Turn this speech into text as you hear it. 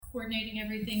coordinating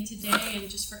everything today and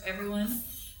just for everyone.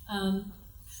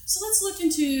 So let's look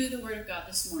into the Word of God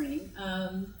this morning.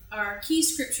 Our key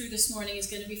scripture this morning is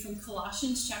going to be from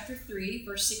Colossians chapter 3,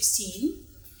 verse 16.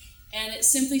 And it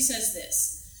simply says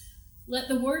this: "Let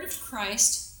the word of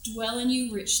Christ dwell in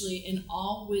you richly in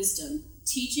all wisdom,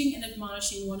 teaching and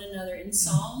admonishing one another in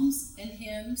psalms and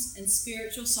hymns and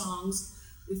spiritual songs,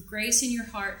 with grace in your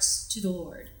hearts to the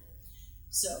Lord."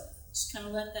 So just kind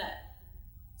of let that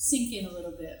sink in a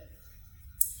little bit.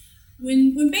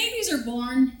 When babies are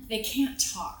born, they can't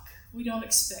talk. We don't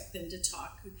expect them to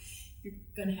talk. You're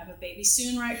going to have a baby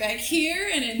soon right back here,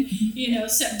 and in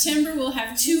September we'll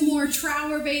have 2 more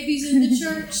Trower babies in the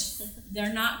church.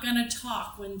 They're not going to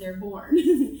talk when they're born.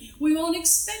 We won't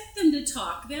expect them to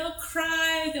talk. They'll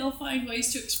cry, they'll find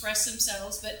ways to express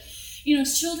themselves, but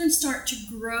as children start to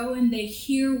grow and they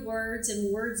hear words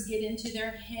and words get into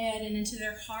their head and into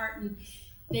their heart and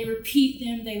they repeat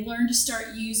them, they learn to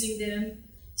start using them.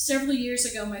 Several years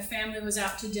ago, my family was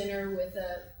out to dinner with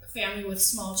a family with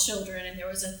small children, and there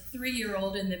was a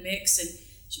 3-year-old in the mix, and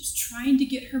she was trying to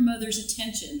get her mother's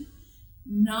attention.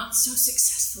 Not so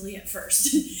successfully at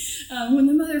first. When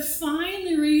the mother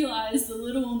finally realized the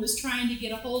little one was trying to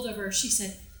get a hold of her, she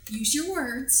said, "Use your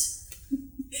words."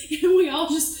 And we all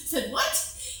just said,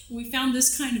 "What?" And we found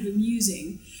this kind of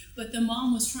amusing. But the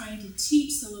mom was trying to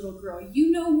teach the little girl, "You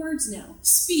know words now.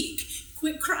 Speak.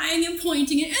 Quit crying and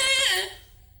pointing and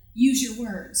use your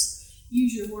words.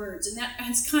 Use your words." And that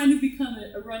has kind of become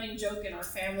a running joke in our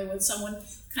family when someone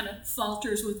kind of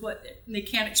falters with what they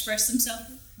can't express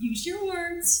themselves. Use your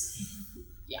words.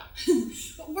 Yeah.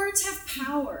 But words have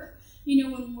power.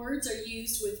 When words are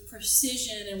used with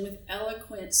precision and with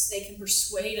eloquence, they can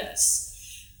persuade us.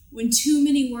 When too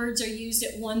many words are used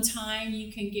at one time,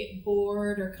 you can get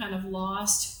bored or kind of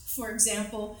lost. For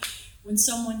example, when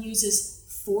someone uses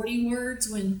 40 words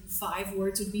when 5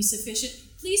 words would be sufficient.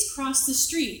 "Please cross the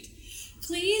street.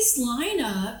 Please line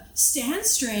up, stand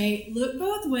straight, look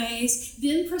both ways,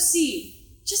 then proceed.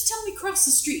 Just tell me cross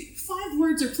the street. 5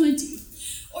 words are plenty."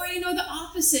 Or, the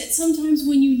opposite. Sometimes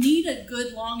when you need a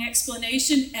good long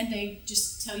explanation and they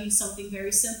just tell you something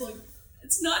very simple,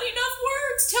 "It's not enough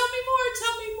words. Tell me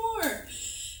more.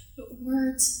 But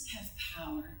words have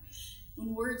power.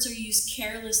 When words are used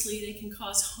carelessly, they can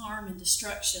cause harm and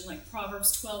destruction. Like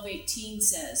Proverbs 12:18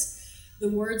 says, "The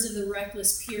words of the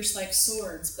reckless pierce like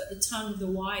swords, but the tongue of the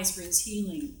wise brings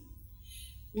healing."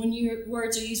 When your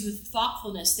words are used with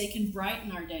thoughtfulness, they can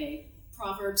brighten our day.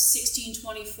 Proverbs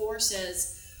 16:24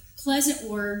 says, "Pleasant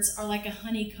words are like a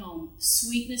honeycomb,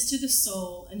 sweetness to the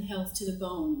soul and health to the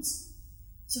bones."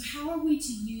 So how are we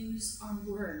to use our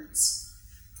words?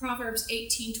 Proverbs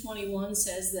 18:21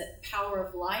 says that power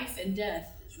of life and death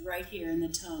is right here in the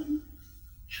tongue.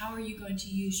 How are you going to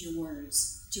use your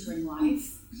words? To bring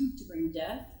life, to bring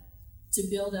death, to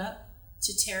build up,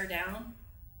 to tear down?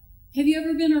 Have you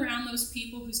ever been around those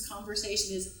people whose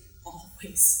conversation is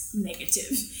always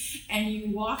negative? And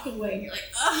you walk away and you're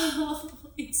like, "Oh,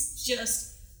 it's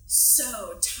just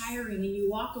so tiring." And you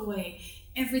walk away,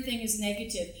 everything is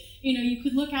negative. You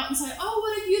could look out and say, "Oh,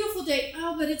 what a beautiful day.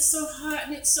 Oh, but it's so hot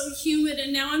and it's so humid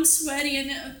and now I'm sweaty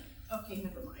and okay,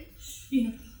 never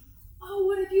mind." "Oh,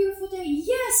 what a beautiful day.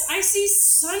 Yes, I see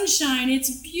sunshine.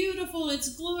 It's beautiful. It's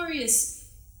glorious."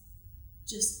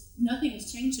 Just nothing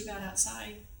has changed about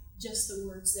outside, just the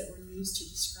words that were used to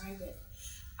describe it.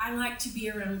 I like to be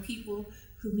around people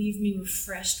who leave me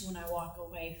refreshed when I walk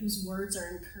away, whose words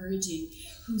are encouraging,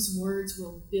 whose words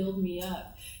will build me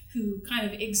up, who kind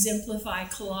of exemplify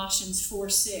Colossians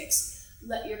 4:6.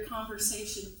 "Let your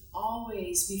conversation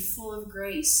always be full of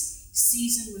grace,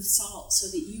 seasoned with salt, so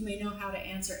that you may know how to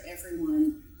answer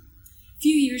everyone." A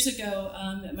few years ago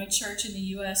at my church in the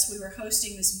U.S., we were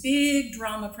hosting this big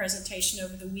drama presentation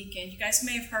over the weekend. You guys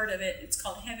may have heard of it. It's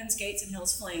called Heaven's Gates and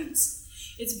Hell's Flames.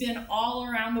 It's been all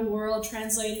around the world,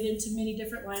 translated into many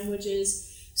different languages.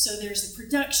 So there's a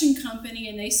production company,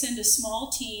 and they send a small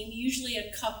team, usually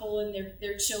a couple and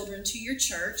their children, to your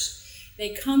church. They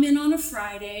come in on a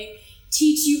Friday,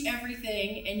 teach you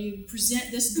everything, and you present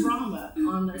this drama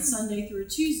on a Sunday through a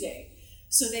Tuesday.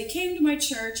 So they came to my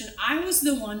church, and I was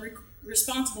the one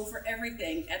responsible for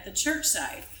everything at the church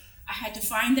side. I had to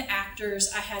find the actors,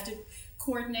 I had to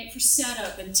coordinate for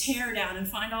setup and tear down and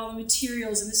find all the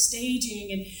materials and the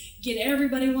staging and get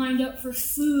everybody lined up for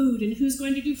food and who's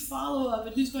going to do follow-up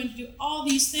and who's going to do all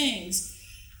these things.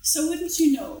 So wouldn't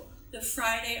you know, the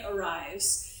Friday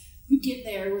arrives. We get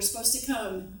there, we're supposed to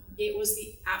come. It was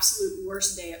the absolute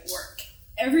worst day at work.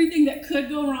 Everything that could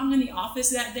go wrong in the office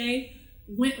that day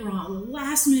went wrong.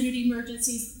 Last minute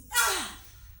emergencies.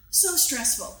 So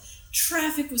stressful.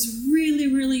 Traffic was really,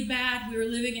 really bad. We were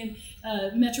living in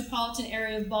a metropolitan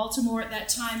area of Baltimore at that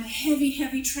time. Heavy,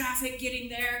 heavy traffic getting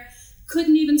there.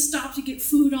 Couldn't even stop to get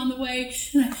food on the way.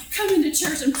 And I come into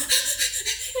church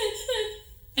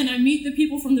and I meet the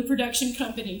people from the production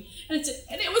company. And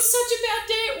it was such a bad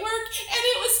day at work.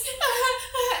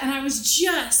 And I was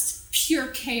just pure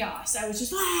chaos. I was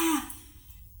just,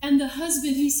 And the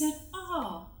husband, he said,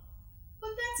 oh, but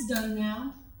that's done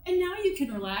now. And now you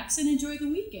can relax and enjoy the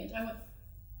weekend. I went,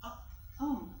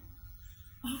 oh,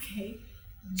 okay.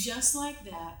 Just like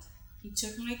that, he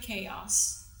took my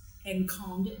chaos and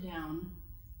calmed it down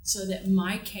so that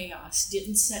my chaos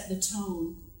didn't set the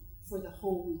tone for the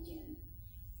whole weekend.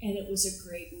 And it was a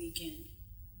great weekend.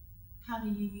 How do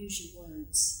you use your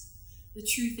words? The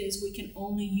truth is, we can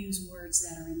only use words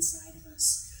that are inside of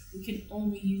us. We can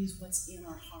only use what's in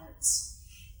our hearts.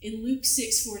 In Luke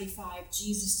 6:45,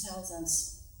 Jesus tells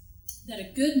us that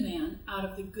a good man out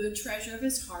of the good treasure of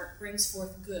his heart brings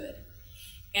forth good,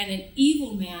 and an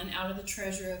evil man out of the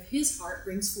treasure of his heart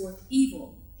brings forth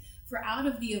evil. For out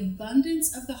of the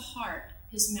abundance of the heart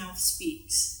his mouth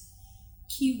speaks.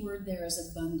 Key word there is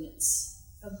abundance.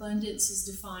 Abundance is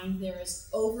defined there as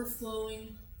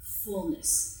overflowing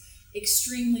fullness,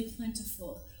 extremely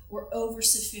plentiful, or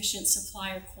over-sufficient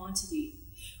supply or quantity.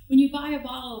 When you buy a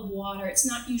bottle of water, it's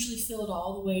not usually filled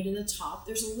all the way to the top.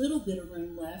 There's a little bit of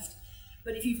room left.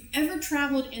 But if you've ever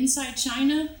traveled inside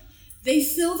China, they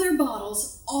fill their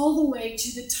bottles all the way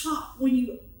to the top. When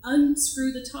you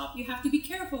unscrew the top, you have to be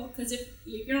careful, because if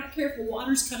you're not careful,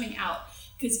 water's coming out,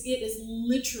 because it is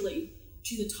literally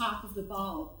to the top of the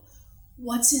bottle.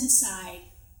 What's inside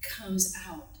comes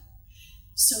out.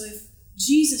 So if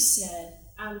Jesus said,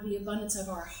 out of the abundance of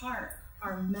our heart,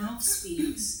 our mouth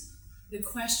speaks, the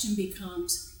question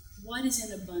becomes, what is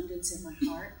in abundance in my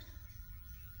heart?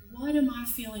 What am I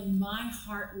filling my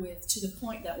heart with to the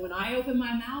point that when I open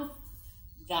my mouth,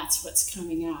 that's what's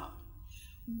coming out?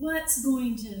 What's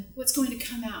going to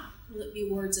come out? Will it be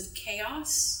words of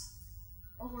chaos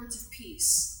or words of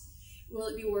peace? Will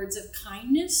it be words of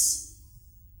kindness,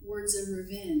 words of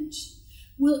revenge?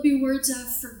 Will it be words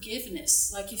of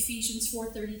forgiveness, like Ephesians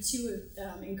 4:32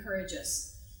 encourage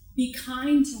us? Be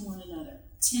kind to one another,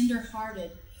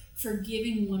 tender-hearted,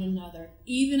 forgiving one another,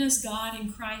 even as God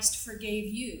in Christ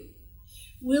forgave you.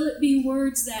 Will it be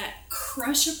words that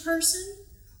crush a person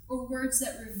or words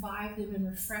that revive them and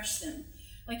refresh them?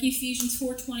 Like Ephesians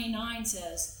 4:29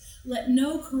 says, let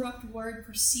no corrupt word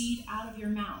proceed out of your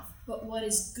mouth, but what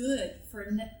is good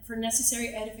for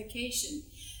necessary edification,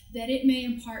 that it may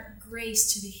impart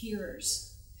grace to the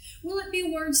hearers. Will it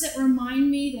be words that remind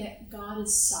me that God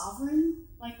is sovereign,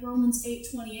 like Romans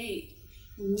 8:28?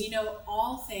 We know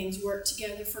all things work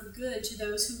together for good to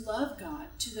those who love God,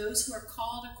 to those who are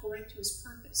called according to his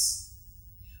purpose.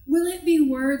 Will it be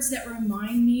words that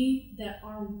remind me that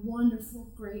our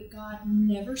wonderful, great God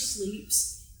never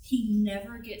sleeps, he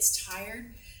never gets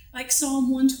tired? Like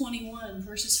Psalm 121,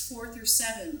 verses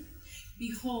 4-7.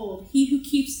 Behold, he who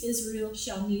keeps Israel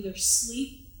shall neither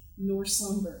sleep nor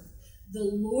slumber. The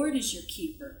Lord is your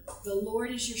keeper. The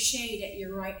Lord is your shade at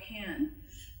your right hand.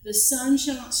 The sun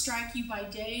shall not strike you by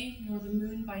day, nor the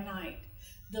moon by night.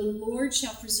 The Lord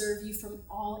shall preserve you from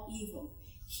all evil.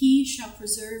 He shall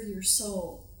preserve your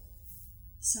soul.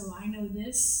 So I know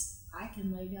this, I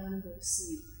can lay down and go to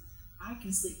sleep. I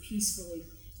can sleep peacefully,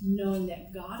 knowing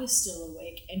that God is still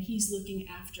awake and he's looking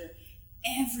after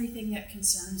everything that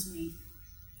concerns me.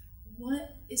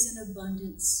 What is in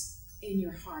abundance in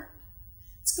your heart?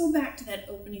 Let's go back to that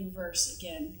opening verse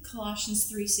again,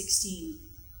 Colossians 3:16.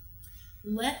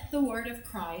 Let the word of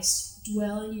Christ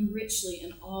dwell in you richly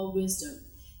in all wisdom,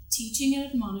 teaching and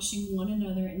admonishing one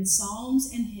another in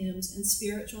psalms and hymns and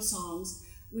spiritual songs,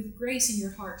 with grace in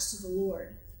your hearts to the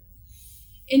Lord.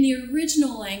 In the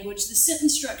original language, the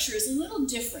sentence structure is a little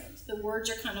different. The words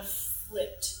are kind of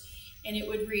flipped, and it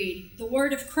would read, the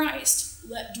word of Christ,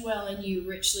 let dwell in you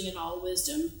richly in all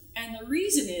wisdom. And the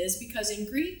reason is because in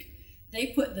Greek, they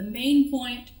put the main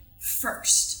point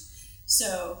first.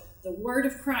 So the word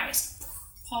of Christ,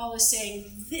 Paul is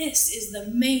saying, this is the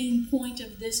main point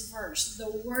of this verse.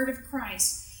 The word of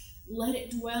Christ, let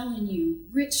it dwell in you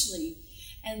richly.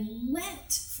 And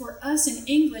let, for us in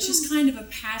English, is kind of a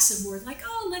passive word, like,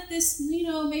 oh, let this,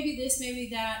 maybe this, maybe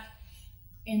that.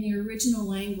 In the original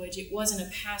language, it wasn't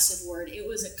a passive word, it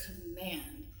was a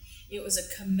command. It was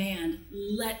a command.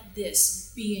 Let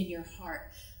this be in your heart.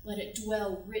 Let it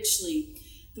dwell richly.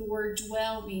 The word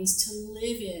dwell means to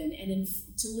live in and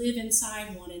to live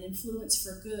inside one and influence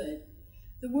for good.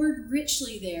 The word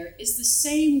richly there is the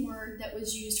same word that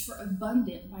was used for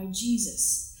abundant by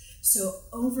Jesus. So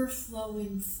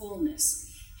overflowing fullness.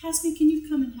 Hasby, can you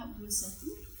come and help me with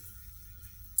something?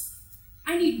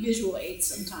 I need visual aids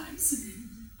sometimes.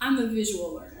 I'm a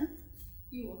visual learner.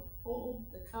 You will hold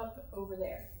the cup over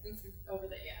there. Over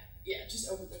there, yeah,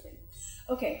 just over the thing.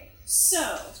 Okay,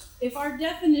 so if our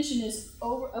definition is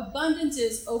abundance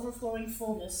is overflowing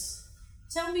fullness,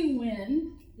 tell me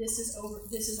when this is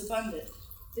abundant.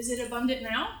 Is it abundant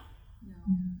now? No.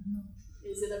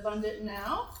 Is it abundant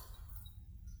now?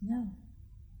 No.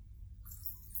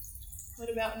 What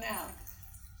about now?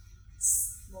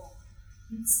 Well,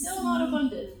 It's still not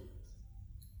abundant.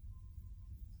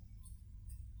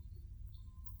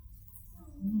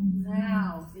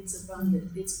 Now it's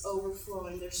abundant. It's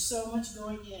overflowing. There's so much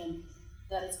going in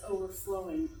that it's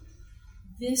overflowing.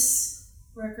 This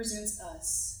represents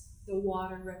us. The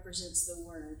water represents the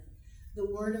Word. The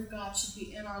Word of God should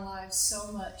be in our lives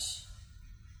so much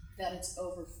that it's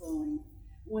overflowing.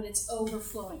 When it's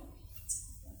overflowing,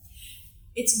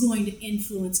 it's going to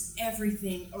influence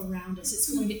everything around us.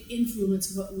 It's going to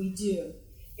influence what we do.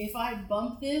 If I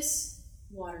bump this,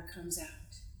 water comes out.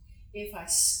 If I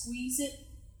squeeze it,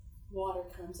 water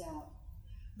comes out.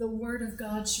 The Word of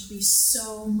God should be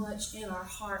so much in our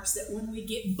hearts that when we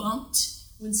get bumped,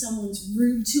 when someone's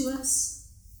rude to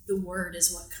us, the Word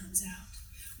is what comes out.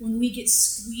 When we get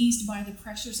squeezed by the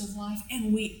pressures of life,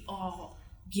 and we all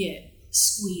get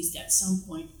squeezed at some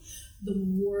point, the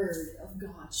Word of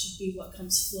God should be what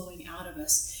comes flowing out of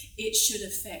us. It should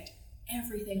affect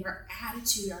everything, our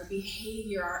attitude, our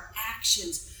behavior, our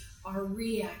actions, our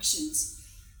reactions.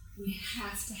 We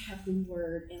have to have the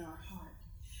Word in our heart.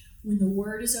 When the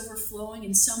Word is overflowing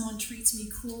and someone treats me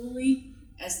cruelly,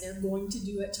 as they're going to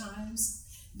do at times,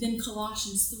 then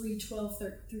Colossians 3:12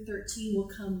 through 13 will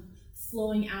come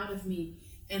flowing out of me,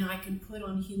 and I can put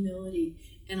on humility,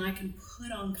 and I can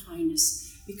put on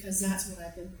kindness, because that's what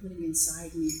I've been putting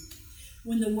inside me.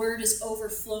 When the Word is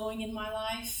overflowing in my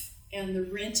life and the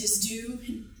rent is due,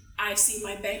 I see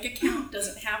my bank account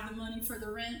doesn't have the money for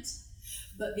the rent,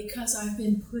 but because I've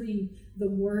been putting the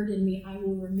Word in me, I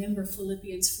will remember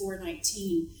Philippians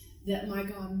 4:19, that my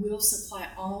God will supply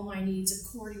all my needs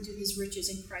according to His riches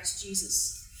in Christ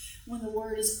Jesus. When the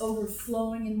Word is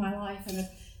overflowing in my life and I've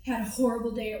had a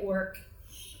horrible day at work,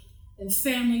 and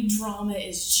family drama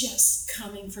is just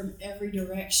coming from every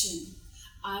direction,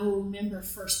 I will remember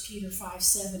 1 Peter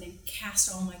 5:7 and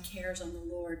cast all my cares on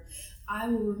the Lord. I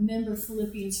will remember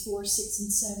Philippians 4:6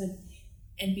 and 7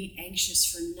 and be anxious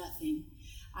for nothing.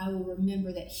 I will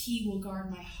remember that He will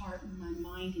guard my heart and my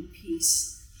mind in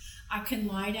peace. I can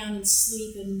lie down and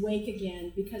sleep and wake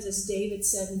again because, as David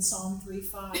said in Psalm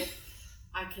 3:5,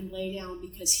 I can lay down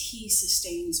because He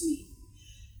sustains me.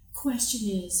 Question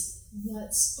is,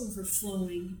 what's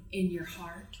overflowing in your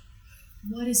heart?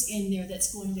 What is in there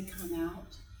that's going to come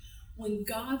out? When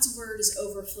God's Word is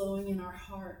overflowing in our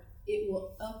heart, it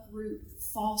will uproot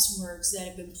false words that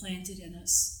have been planted in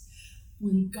us.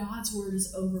 When God's Word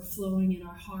is overflowing in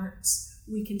our hearts,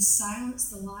 we can silence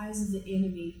the lies of the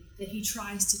enemy that he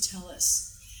tries to tell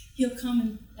us. He'll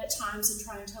come at times and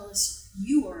try and tell us,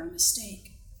 you are a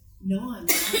mistake. No, I'm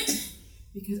not.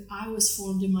 Because I was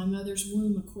formed in my mother's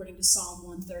womb, according to Psalm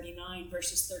 139,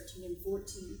 verses 13 and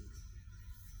 14.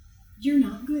 You're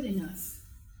not good enough.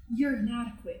 You're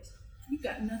inadequate.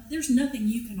 There's nothing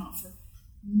you can offer.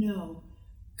 No.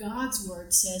 God's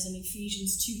Word says in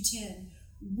Ephesians 2:10,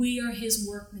 we are His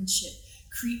workmanship,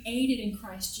 created in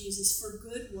Christ Jesus for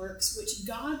good works, which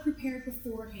God prepared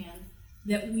beforehand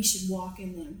that we should walk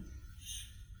in them.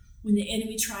 When the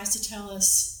enemy tries to tell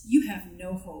us, you have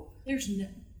no hope,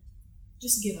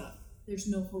 just give up. There's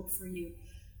no hope for you.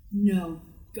 No,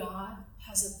 God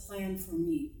has a plan for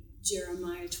me.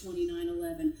 Jeremiah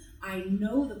 29:11. I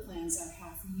know the plans I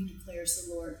have for you, declares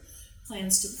the Lord.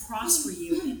 Plans to prosper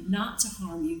you and not to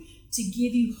harm you, to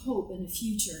give you hope in the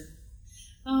future.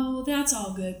 Oh, that's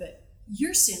all good, but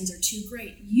your sins are too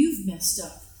great. You've messed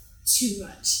up too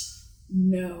much.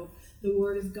 No, the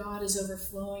Word of God is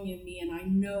overflowing in me, and I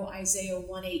know Isaiah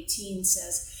 1:18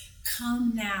 says,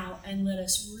 come now and let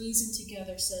us reason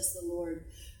together, says the Lord.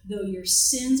 Though your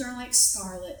sins are like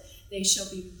scarlet, they shall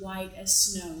be white as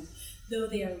snow. Though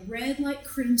they are red like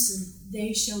crimson,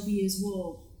 they shall be as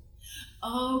wool.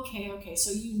 Okay,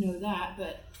 so you know that,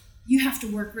 but you have to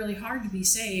work really hard to be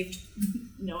saved.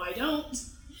 No, I don't.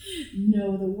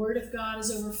 No, the Word of God is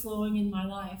overflowing in my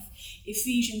life.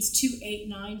 Ephesians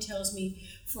 2:8-9 tells me,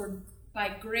 for by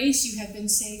grace you have been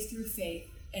saved through faith,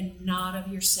 and not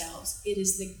of yourselves. It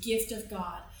is the gift of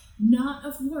God, not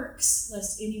of works,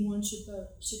 lest anyone should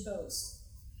boast.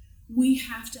 We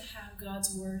have to have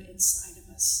God's Word inside of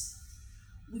us.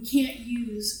 We can't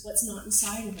use what's not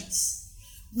inside of us.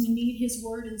 We need His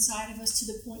Word inside of us to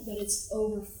the point that it's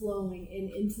overflowing and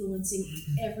influencing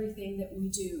everything that we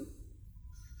do.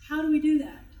 How do we do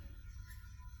that?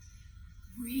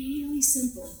 Really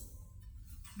simple.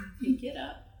 You pick it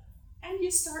up and you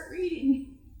start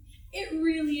reading. It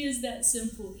really is that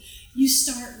simple. You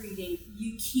start reading.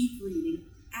 You keep reading.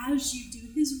 As you do,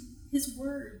 His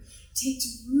Word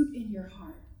takes root in your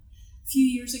heart. A few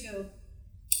years ago,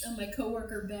 my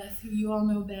coworker Beth, who you all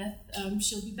know Beth,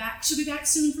 she'll be back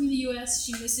soon from the U.S.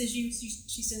 She misses you.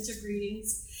 She sends her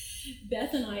greetings.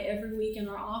 Beth and I, every week in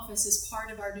our office, as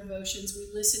part of our devotions, we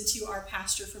listen to our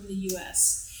pastor from the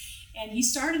U.S. And he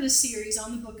started a series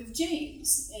on the book of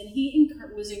James. And he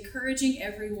was encouraging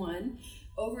everyone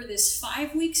over this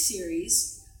 5-week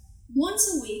series,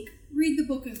 once a week, read the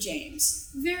book of James.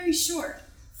 Very short,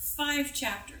 5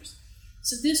 chapters.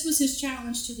 So this was his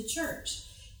challenge to the church.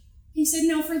 He said,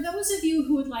 now for those of you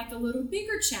who would like a little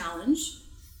bigger challenge,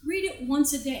 read it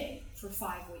once a day for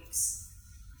 5 weeks.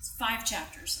 It's 5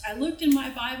 chapters. I looked in my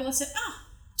Bible and said,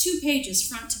 2 pages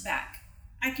front to back.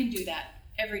 I can do that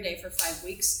every day for 5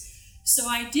 weeks. So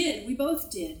I did. We both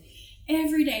did.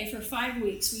 Every day for 5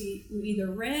 weeks, we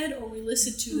either read or we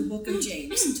listened to the book of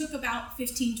James. It took about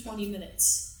 15-20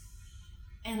 minutes.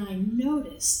 And I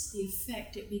noticed the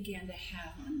effect it began to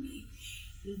have on me.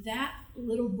 That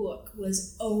little book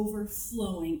was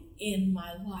overflowing in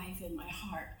my life, in my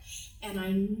heart. And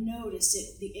I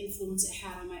noticed the influence it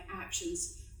had on my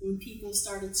actions. When people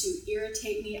started to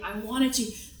irritate me, I wanted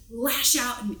to lash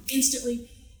out and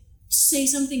instantly say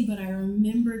something, but I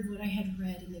remembered what I had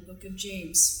read in the book of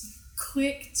James.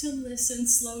 Quick to listen,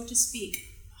 slow to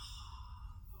speak.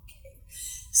 Okay.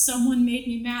 Someone made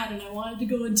me mad and I wanted to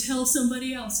go and tell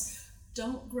somebody else.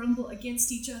 Don't grumble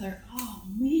against each other. Oh,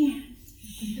 man.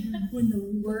 When the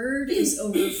Word is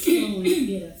overflowing,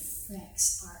 it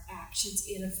affects our actions.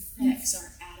 It affects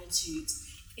our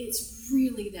attitudes. It's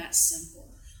really that simple.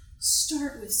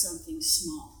 Start with something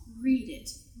small. Read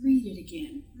it. Read it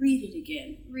again. Read it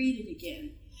again. Read it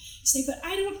again. Say, but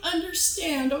I don't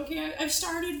understand. Okay, I've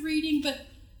started reading, but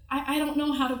I don't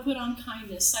know how to put on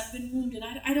kindness. I've been wounded.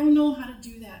 I don't know how to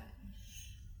do that.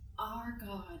 Our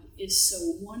God is so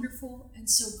wonderful and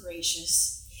so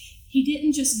gracious. He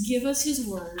didn't just give us His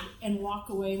Word and walk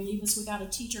away and leave us without a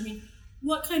teacher. I mean,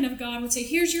 what kind of God would say,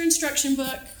 here's your instruction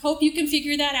book. Hope you can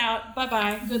figure that out.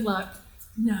 Bye-bye. Good luck.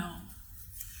 No.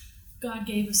 God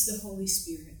gave us the Holy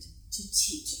Spirit to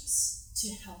teach us, to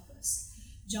help us.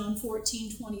 John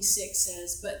 14:26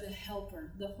 says, but the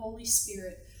Helper, the Holy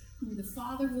Spirit, whom the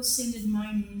Father will send in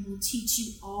my name, will teach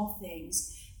you all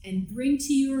things and bring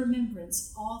to your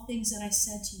remembrance all things that I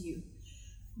said to you.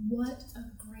 What a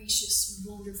gracious,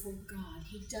 wonderful God.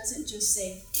 He doesn't just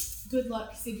say, good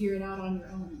luck, figure it out on your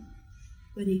own.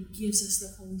 But He gives us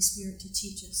the Holy Spirit to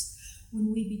teach us.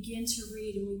 When we begin to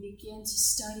read and we begin to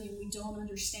study and we don't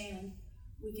understand,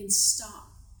 we can stop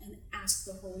and ask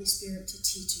the Holy Spirit to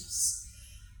teach us.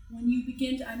 When you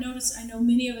begin to, I know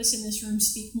many of us in this room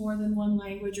speak more than one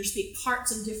language or speak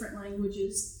parts of different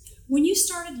languages. When you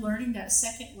started learning that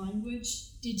second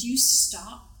language, did you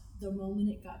stop the moment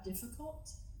it got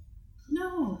difficult?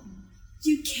 No.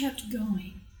 You kept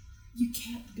going. You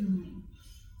kept going.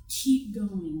 Keep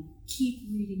going. Keep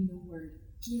reading the Word.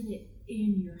 Get it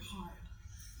in your heart.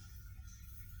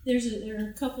 There are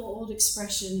a couple old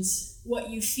expressions. What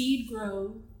you feed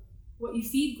grows, what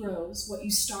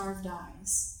you starve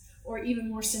dies. Or even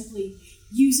more simply,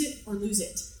 use it or lose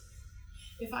it.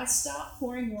 If I stop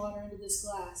pouring water into this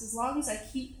glass, as long as I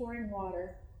keep pouring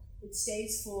water, it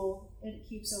stays full and it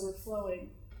keeps overflowing.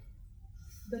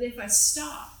 But if I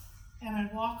stop and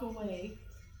I walk away,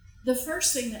 the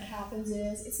first thing that happens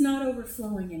is it's not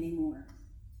overflowing anymore.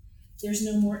 There's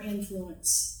no more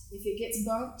influence. If it gets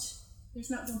bumped, there's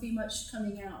not going to be much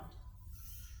coming out.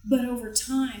 But over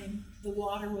time, the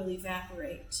water will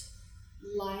evaporate.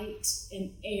 Light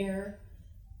and air,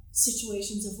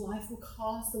 situations of life will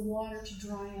cause the water to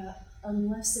dry up.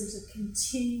 Unless there's a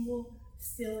continual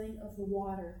filling of the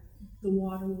water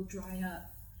will dry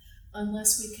up.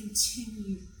 Unless we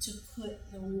continue to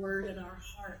put the Word in our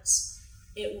hearts,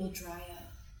 it will dry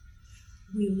up.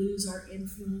 We lose our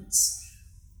influence.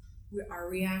 Our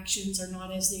reactions are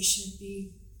not as they should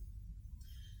be.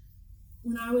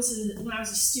 When I was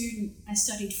a student, I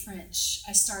studied French.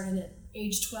 I started at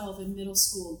age 12 in middle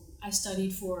school. I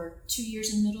studied for 2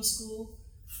 years in middle school,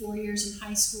 4 years in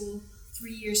high school,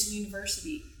 3 years in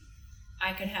university.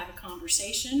 I could have a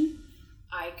conversation.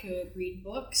 I could read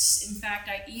books. In fact,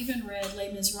 I even read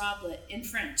Les Miserables in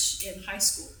French in high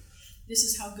school. This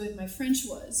is how good my French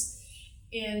was.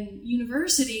 In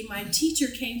university, my teacher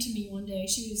came to me one day.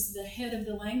 She was the head of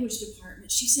the language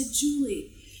department. She said,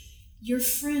 Julie, Your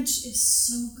French is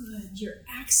so good. Your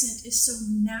accent is so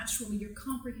natural. Your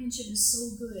comprehension is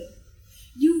so good.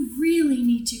 You really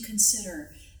need to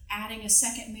consider adding a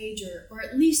second major or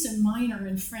at least a minor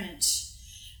in French.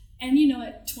 And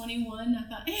at 21, I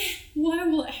thought,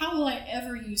 how will I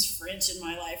ever use French in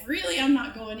my life? Really, I'm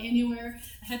not going anywhere.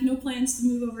 I had no plans to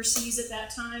move overseas at that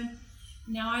time.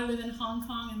 Now I live in Hong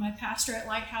Kong, and my pastor at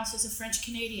Lighthouse is a French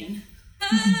Canadian.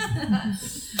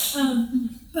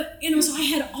 But so I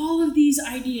had all of these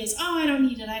ideas. I don't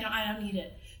need it. I don't need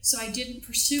it. So I didn't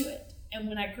pursue it. And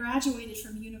when I graduated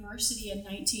from university in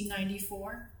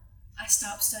 1994, I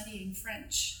stopped studying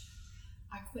French.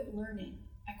 I quit learning.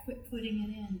 I quit putting it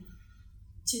in.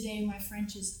 Today, my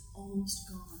French is almost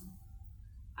gone.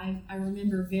 I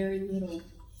remember very little.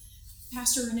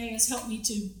 Pastor Renee has helped me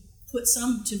to put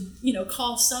some,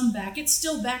 call some back. It's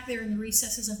still back there in the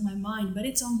recesses of my mind, but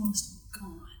it's almost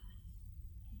gone.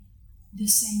 The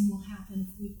same will happen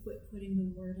if we quit putting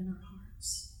the Word in our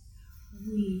hearts.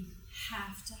 We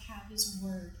have to have His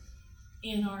Word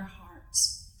in our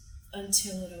hearts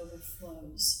until it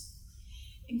overflows.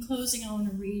 In closing, I want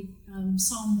to read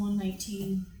Psalm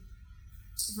 119,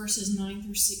 verses 9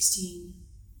 through 16,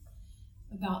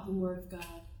 about the Word of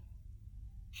God.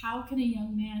 How can a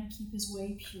young man keep his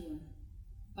way pure?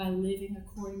 By living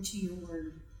according to your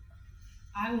word.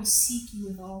 I will seek you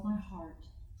with all my heart.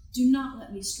 Do not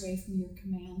let me stray from your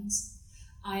commands.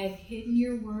 I have hidden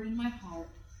your word in my heart,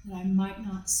 that I might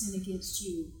not sin against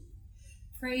you.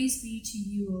 Praise be to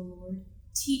you, O Lord.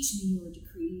 Teach me your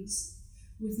decrees.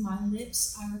 With my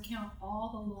lips I recount all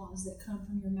the laws that come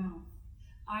from your mouth.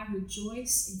 I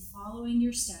rejoice in following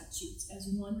your statutes as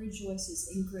one rejoices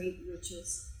in great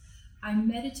riches. I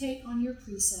meditate on your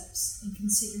precepts and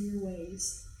consider your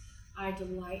ways. I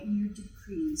delight in your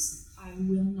decrees. I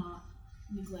will not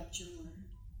neglect your word.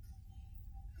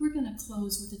 We're going to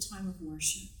close with a time of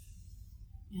worship.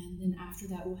 And then after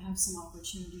that, we'll have some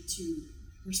opportunity to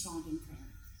respond in prayer.